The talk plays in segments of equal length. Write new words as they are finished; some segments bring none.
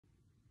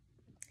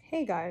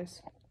Hey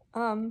guys,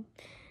 um,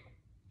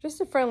 just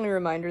a friendly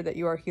reminder that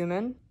you are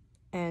human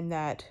and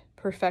that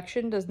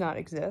perfection does not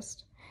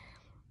exist.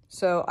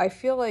 So I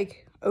feel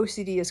like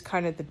OCD is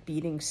kind of the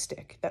beating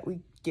stick that we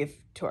give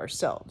to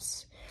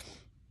ourselves.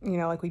 You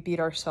know, like we beat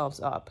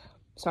ourselves up.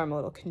 Sorry, I'm a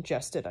little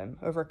congested. I'm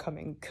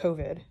overcoming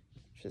COVID,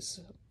 which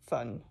is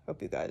fun.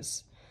 Hope you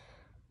guys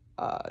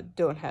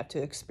don't have to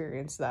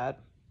experience that.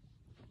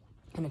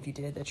 And if you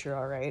did, that you're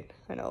all right.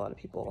 I know a lot of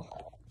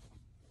people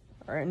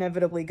are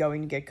inevitably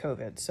going to get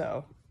COVID,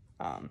 so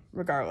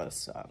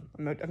regardless,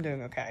 I'm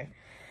doing okay.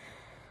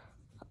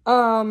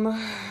 So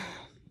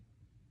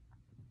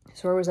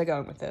where was I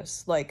going with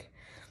this? Like,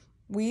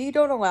 we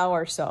don't allow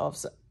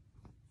ourselves.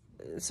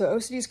 So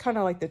OCD is kind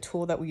of like the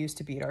tool that we use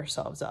to beat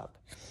ourselves up.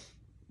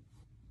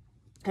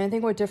 And I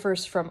think what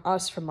differs from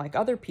us from like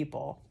other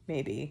people,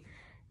 maybe,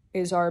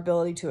 is our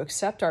ability to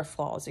accept our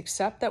flaws,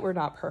 accept that we're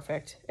not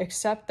perfect,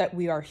 accept that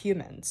we are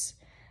humans,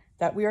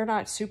 that we are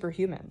not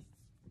superhuman.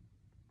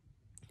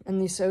 And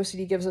this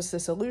OCD gives us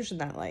this illusion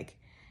that like,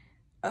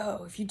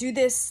 oh, if you do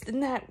this,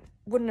 then that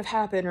wouldn't have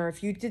happened. Or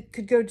if you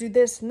could go do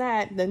this and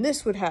that, then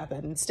this would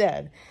happen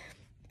instead.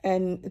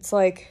 And it's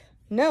like,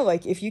 no,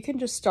 like if you can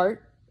just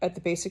start at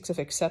the basics of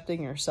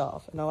accepting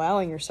yourself and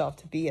allowing yourself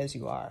to be as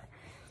you are,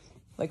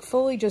 like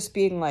fully just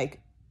being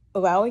like,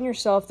 allowing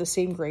yourself the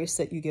same grace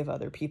that you give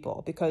other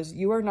people, because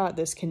you are not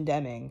this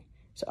condemning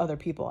to other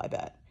people, I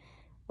bet.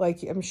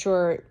 Like, I'm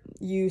sure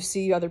you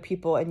see other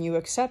people and you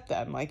accept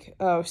them. Like,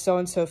 oh,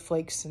 so-and-so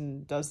flakes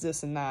and does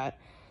this and that.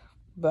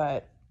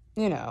 But,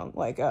 you know,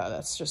 like, oh,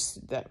 that's just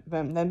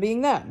them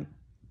being them.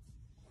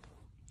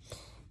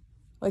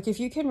 Like, if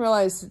you can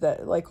realize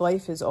that, like,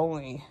 life is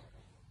only,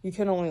 you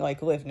can only,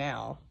 like, live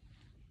now.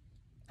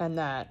 And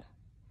that,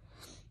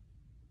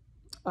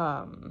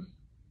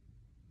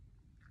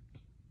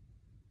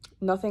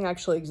 nothing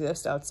actually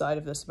exists outside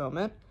of this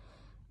moment.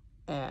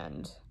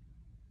 And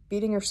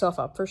beating yourself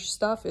up for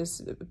stuff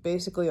is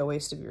basically a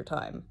waste of your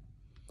time.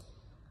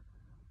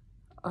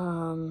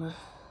 I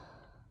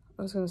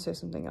was going to say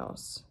something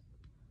else.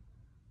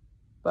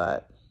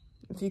 But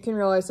if you can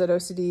realize that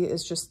OCD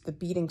is just the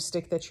beating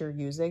stick that you're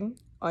using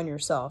on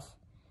yourself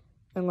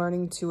and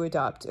learning to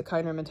adopt a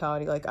kinder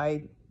mentality, like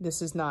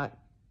this is not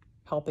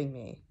helping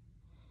me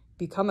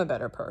become a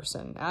better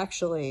person.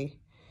 Actually,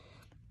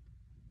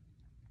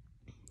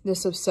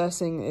 this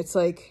obsessing, it's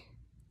like,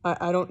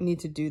 I don't need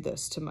to do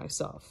this to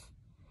myself.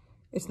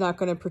 It's not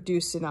going to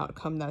produce an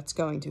outcome that's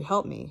going to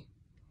help me.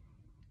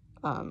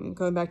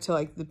 Going back to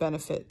like the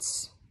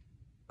benefits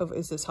of,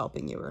 is this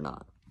helping you or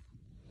not?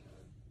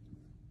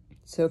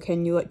 So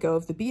can you let go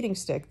of the beating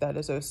stick that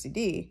is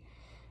OCD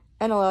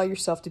and allow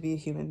yourself to be a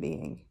human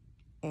being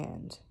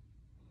and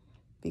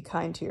be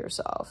kind to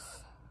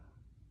yourself?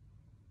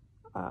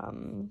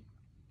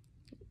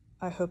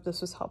 I hope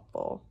this was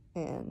helpful,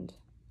 and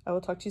I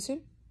will talk to you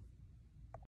soon.